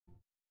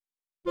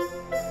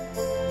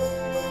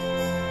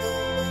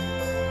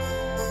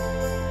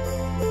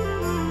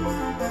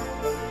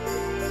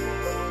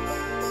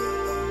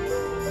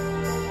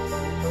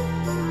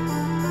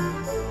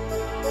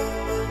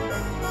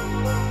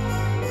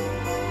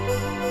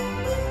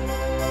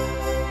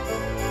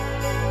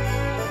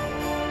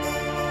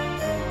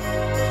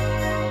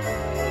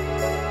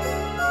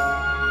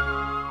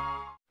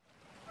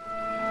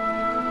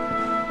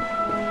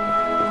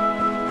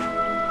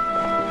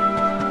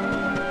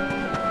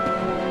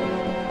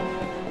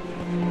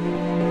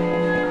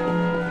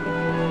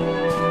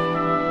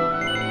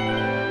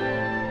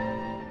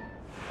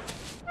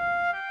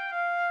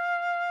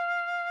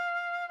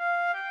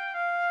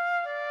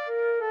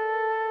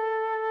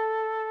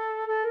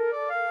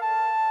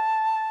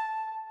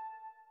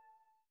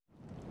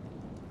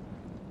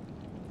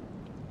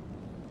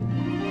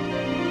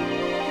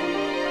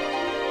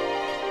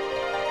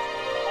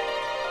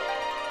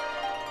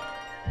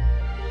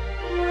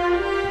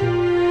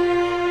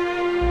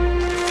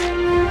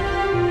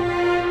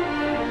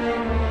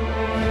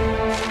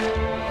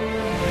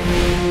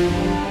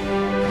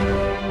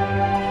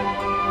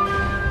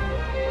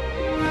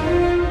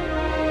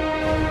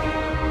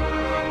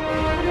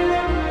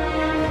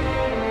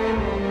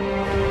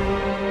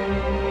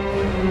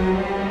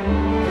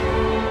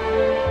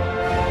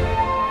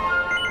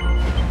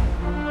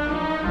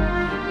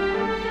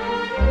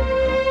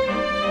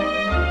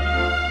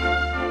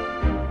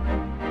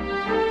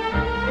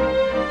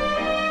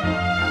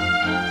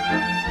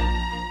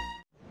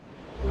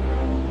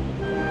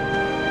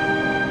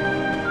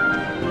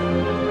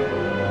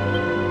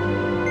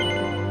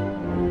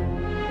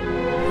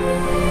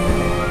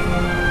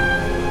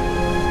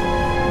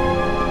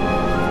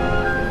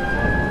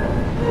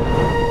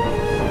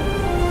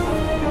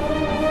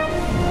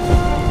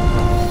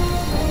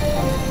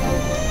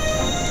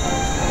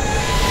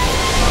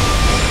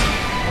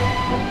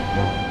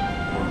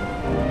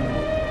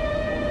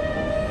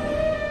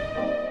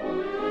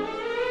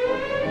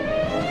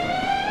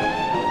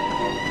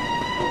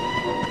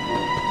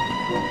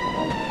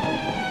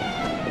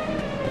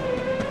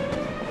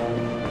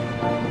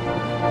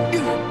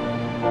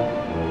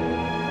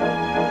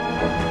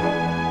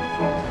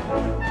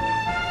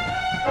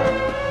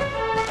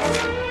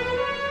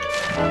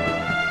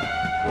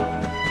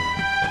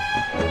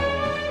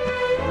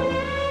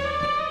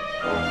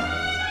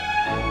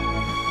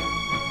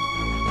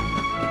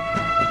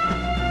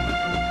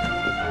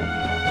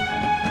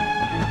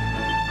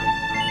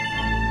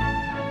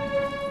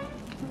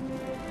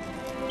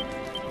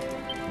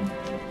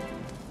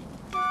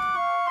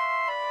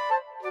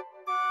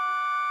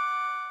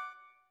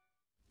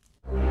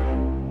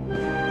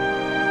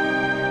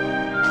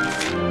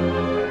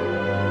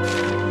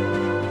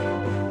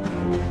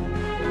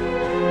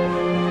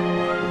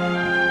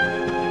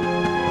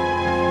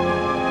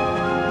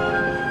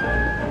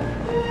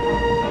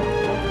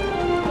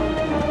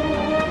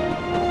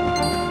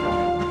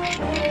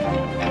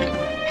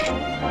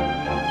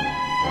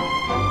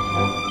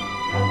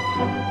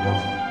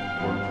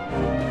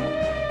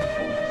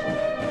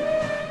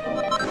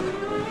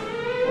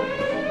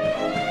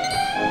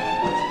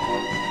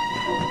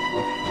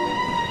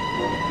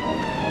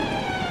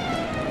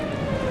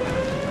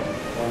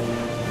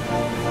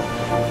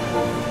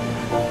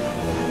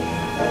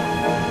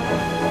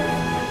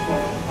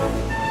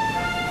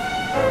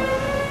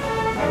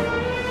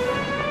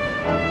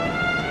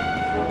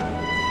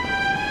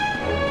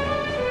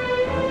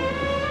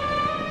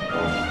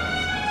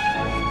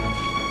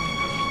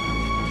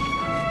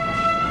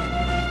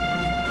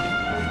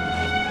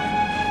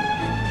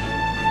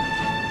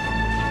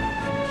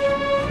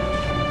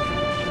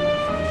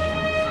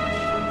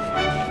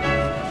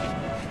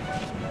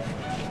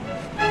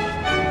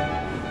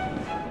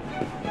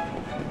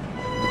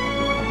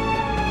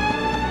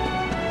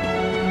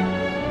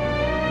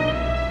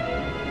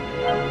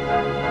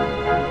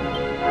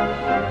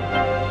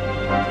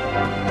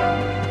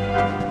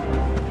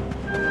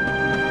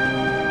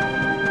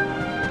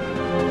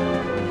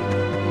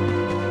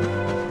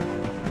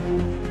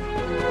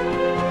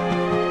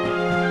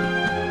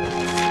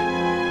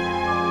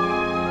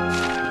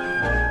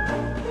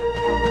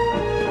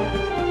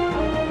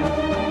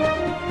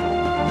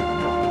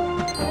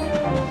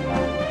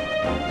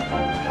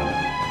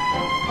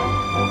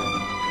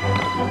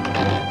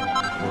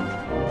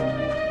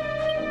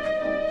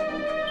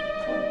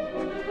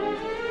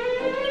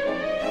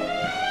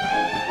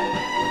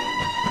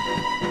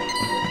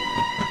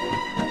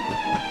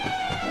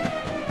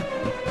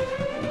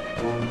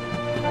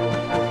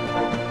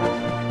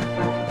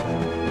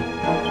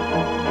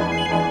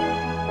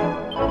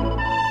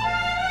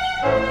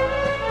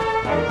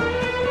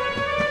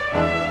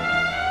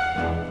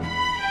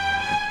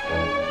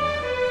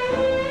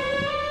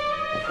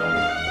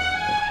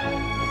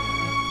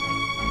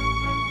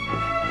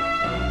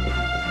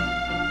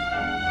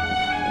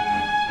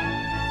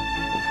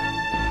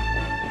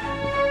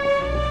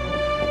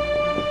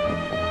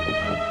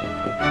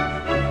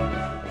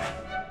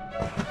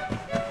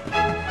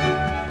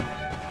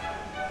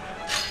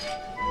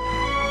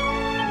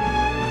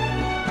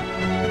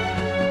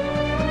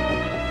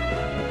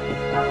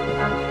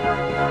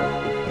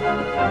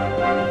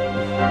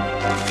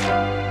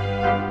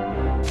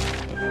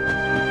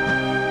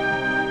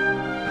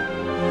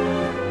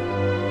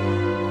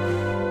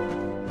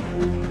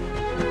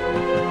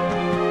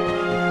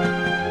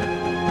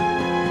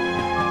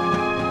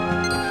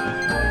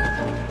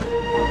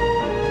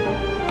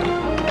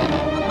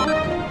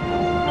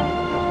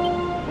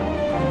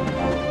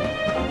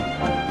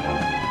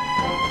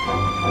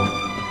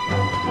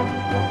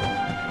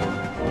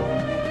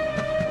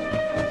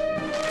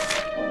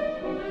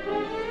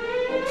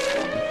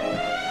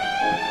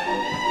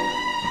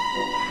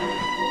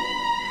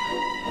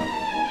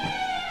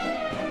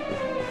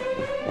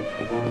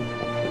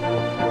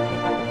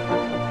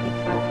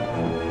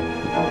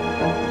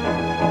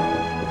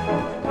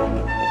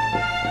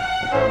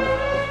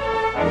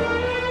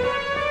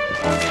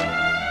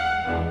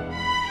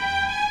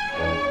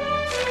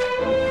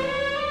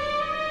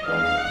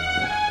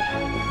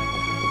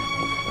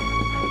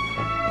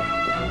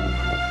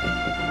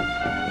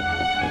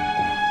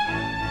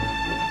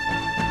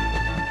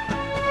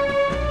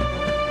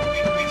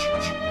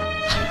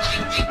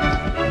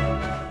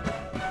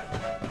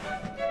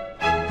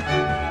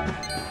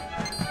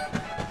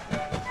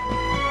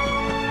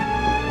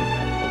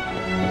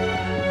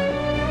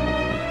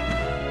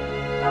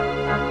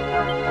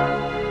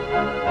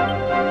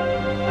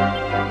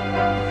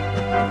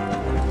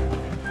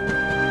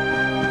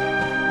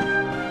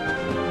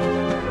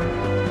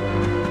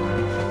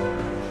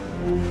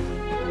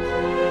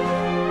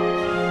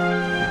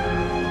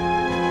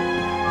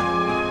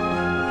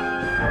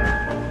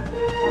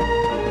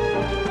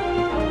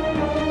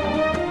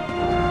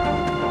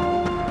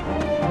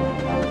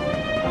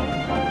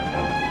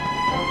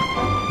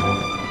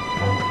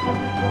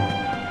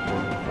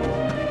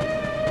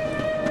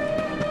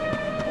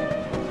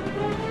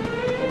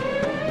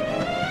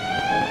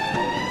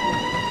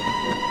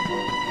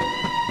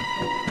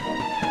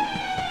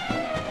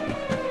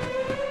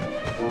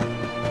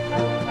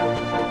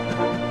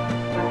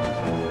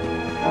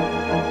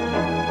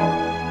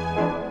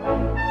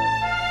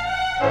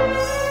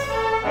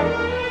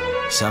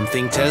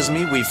Something tells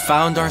me we've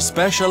found our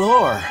special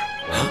ore.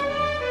 Huh?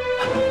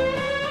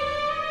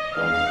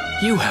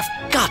 You have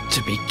got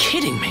to be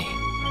kidding me.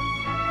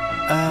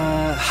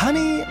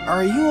 Honey,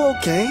 are you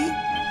okay?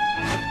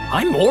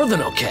 I'm more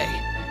than okay.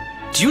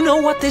 Do you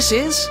know what this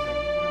is?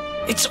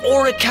 It's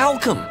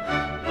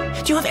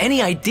Orichalcum. Do you have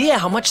any idea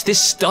how much this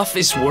stuff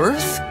is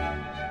worth?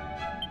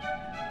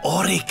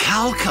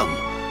 Orichalcum?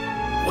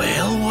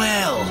 Well,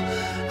 well.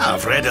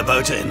 I've read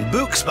about it in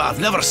books, but I've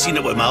never seen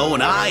it with my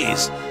own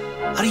eyes.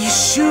 Are you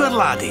sure,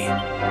 laddie?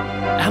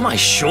 Am I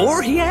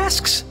sure, he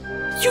asks?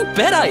 You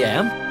bet I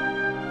am.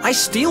 I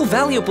steal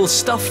valuable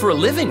stuff for a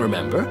living,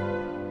 remember?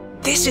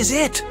 This is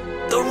it.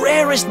 The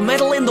rarest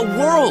metal in the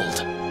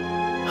world.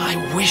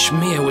 I wish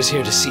Mia was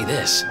here to see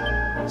this.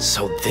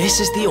 So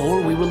this is the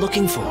ore we were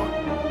looking for.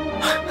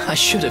 I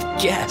should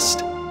have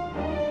guessed.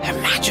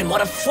 Imagine what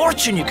a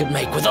fortune you could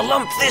make with a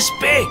lump this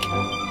big.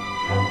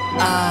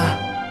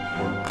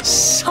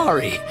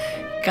 Sorry.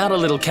 Got a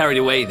little carried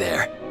away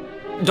there.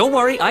 Don't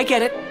worry, I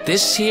get it.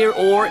 This here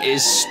ore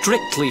is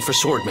strictly for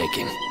sword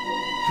making.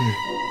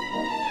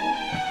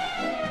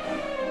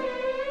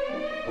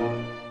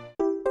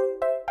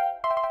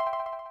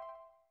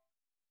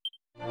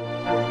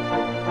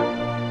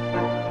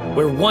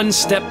 We're one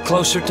step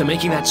closer to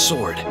making that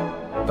sword,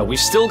 but we've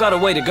still got a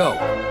way to go.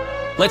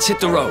 Let's hit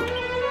the road.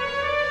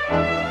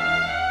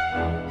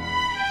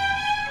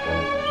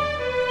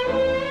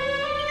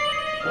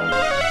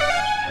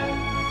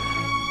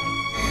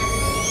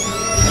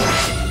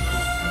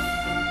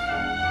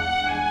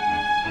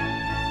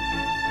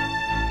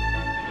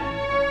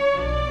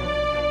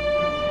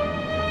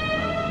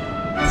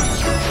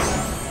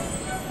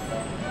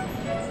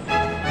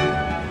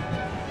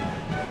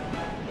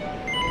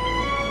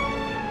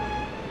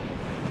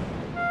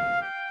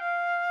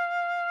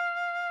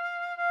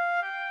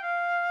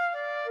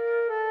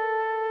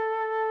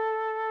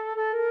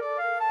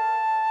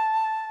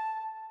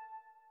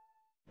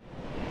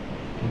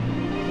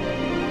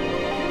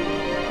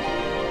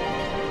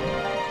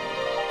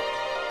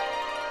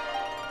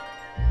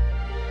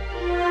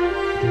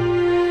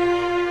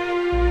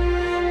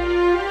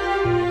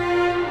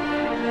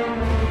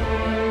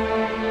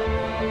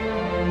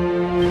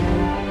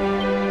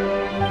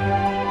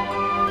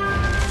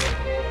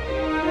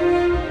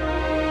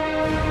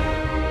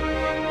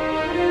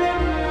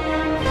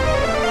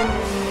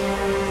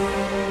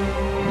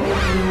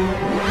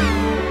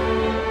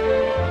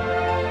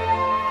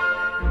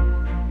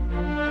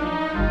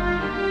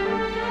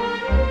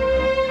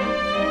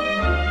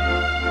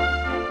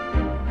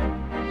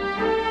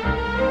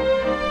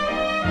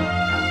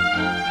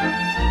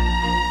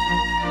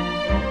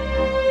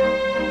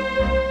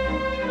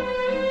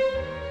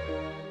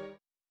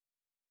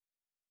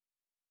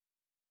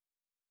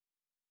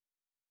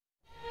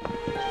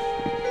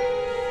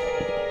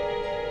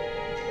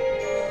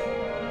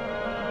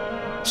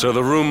 So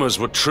the rumors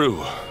were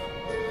true.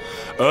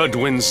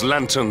 Erdwin's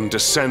lantern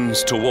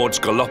descends towards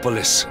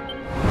Gallopolis.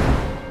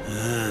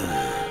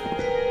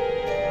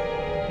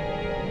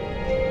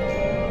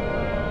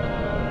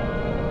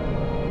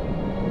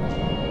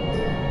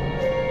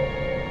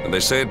 And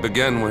they say it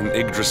began when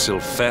Yggdrasil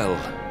fell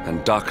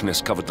and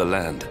darkness covered the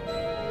land.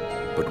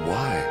 But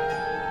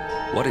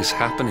why? What is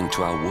happening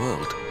to our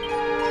world?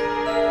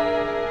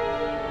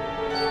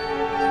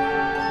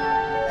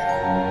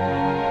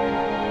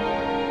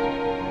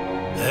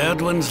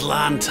 Erdwin's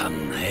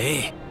lantern,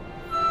 eh?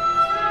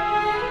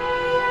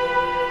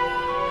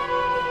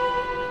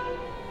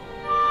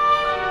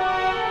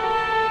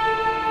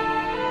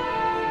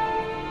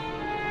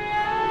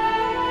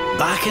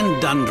 Back in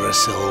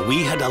Dundrasil,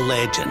 we had a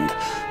legend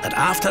that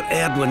after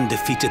Erdwin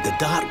defeated the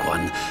Dark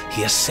One,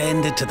 he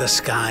ascended to the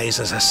skies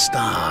as a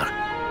star,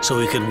 so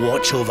he could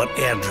watch over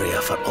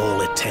Erdrea for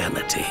all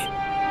eternity.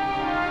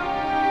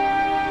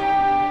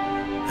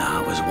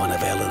 That was one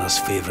of Eleanor's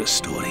favourite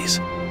stories.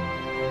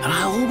 And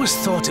I always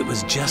thought it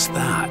was just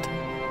that,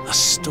 a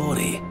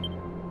story.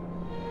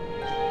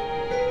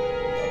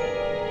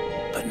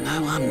 But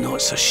now I'm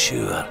not so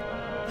sure.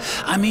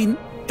 I mean,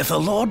 if the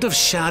Lord of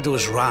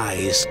Shadow's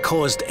rise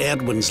caused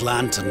Erdwin's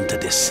lantern to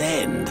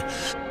descend,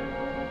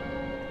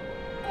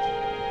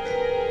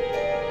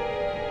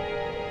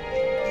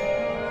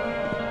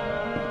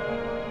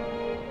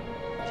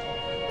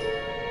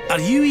 are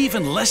you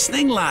even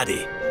listening,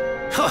 laddie?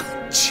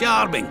 Oh,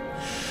 charming.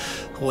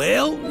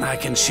 Well, I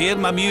can share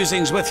my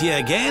musings with you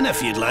again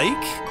if you'd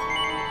like.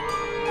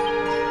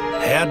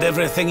 Heard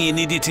everything you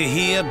needed to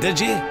hear, did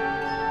you?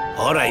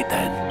 All right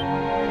then.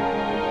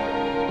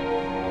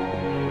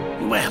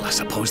 Well, I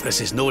suppose this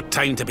is no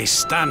time to be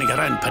standing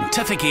around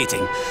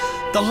pontificating.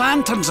 The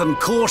lantern's on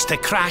course to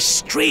crash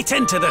straight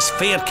into this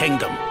fair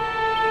kingdom.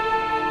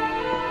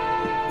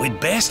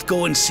 We'd best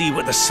go and see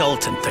what the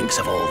Sultan thinks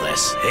of all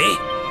this,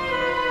 eh?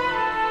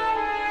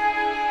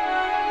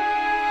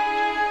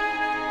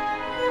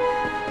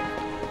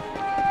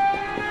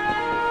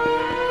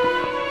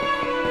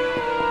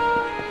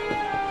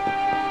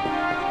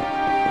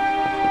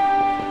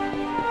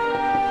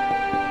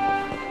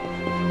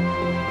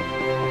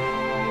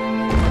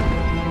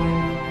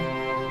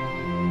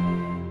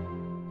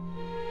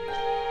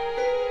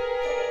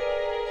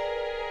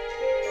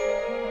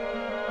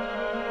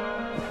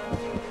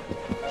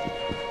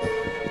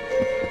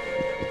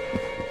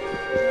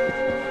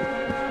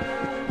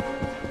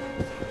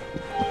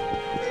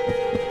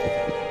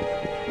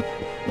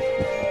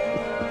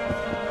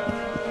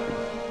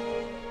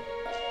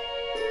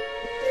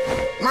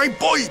 My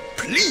boy,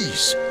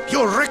 please!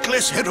 Your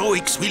reckless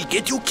heroics will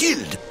get you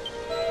killed.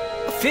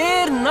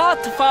 Fear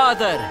not,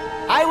 father.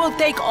 I will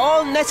take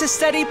all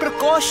necessary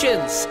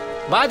precautions.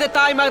 By the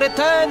time I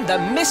return, the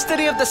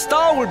mystery of the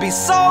star will be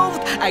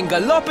solved and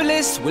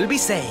Gallopolis will be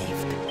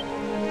saved.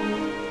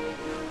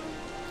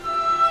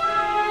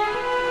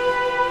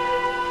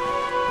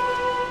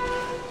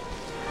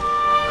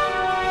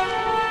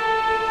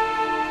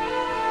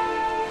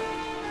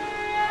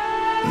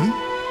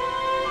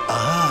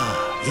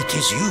 It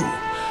is you.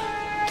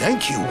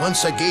 Thank you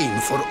once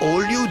again for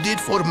all you did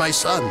for my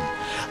son.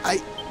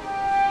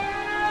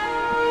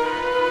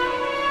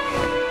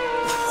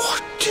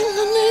 What in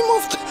the name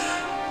of the...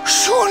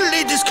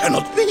 Surely this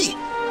cannot be.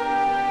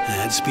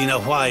 It's been a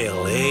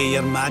while, eh,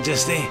 Your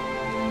Majesty?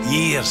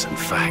 Years, in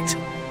fact.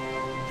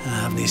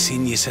 I haven't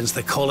seen you since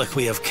the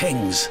Colloquy of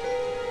Kings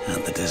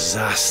and the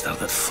disaster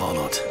that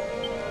followed.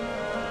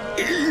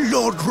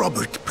 Lord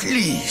Robert,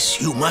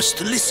 please, you must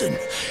listen.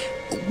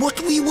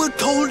 What we were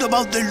told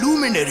about the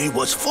Luminary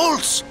was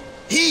false.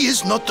 He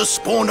is not the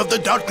spawn of the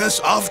darkness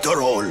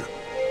after all.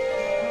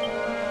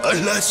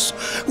 Alas,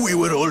 we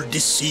were all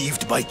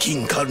deceived by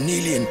King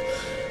Carnelian.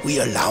 We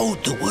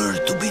allowed the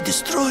world to be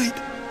destroyed.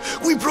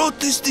 We brought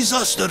this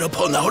disaster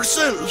upon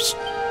ourselves.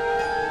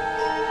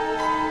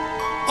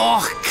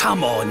 Oh,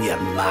 come on, Your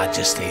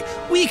Majesty.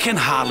 We can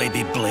hardly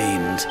be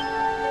blamed.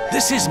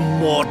 This is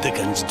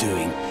Mordegon's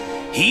doing.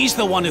 He's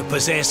the one who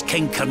possessed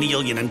King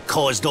Carnelian and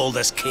caused all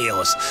this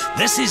chaos.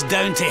 This is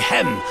down to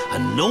him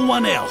and no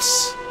one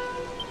else.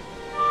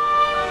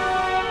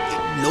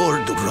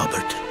 Lord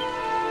Robert.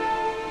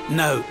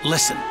 Now,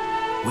 listen.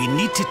 We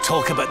need to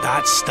talk about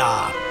that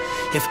star.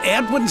 If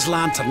Erdwin's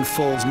lantern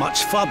falls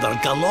much further,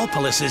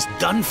 Gallopolis is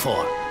done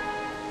for.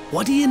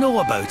 What do you know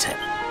about it?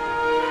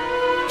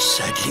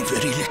 Sadly,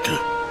 very little.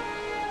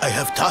 I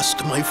have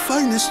tasked my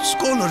finest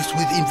scholars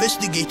with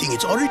investigating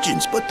its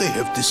origins, but they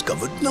have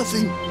discovered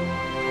nothing.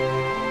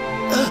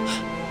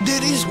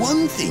 There is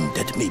one thing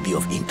that may be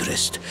of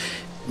interest.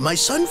 My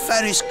son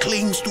Faris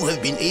claims to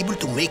have been able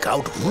to make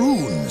out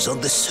runes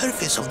on the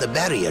surface of the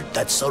barrier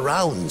that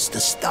surrounds the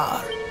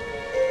star.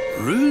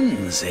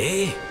 Runes,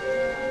 eh?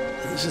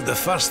 This is the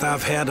first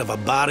I've heard of a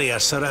barrier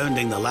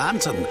surrounding the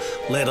lantern,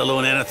 let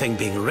alone anything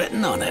being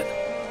written on it.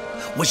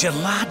 Was your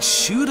lad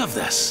sure of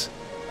this?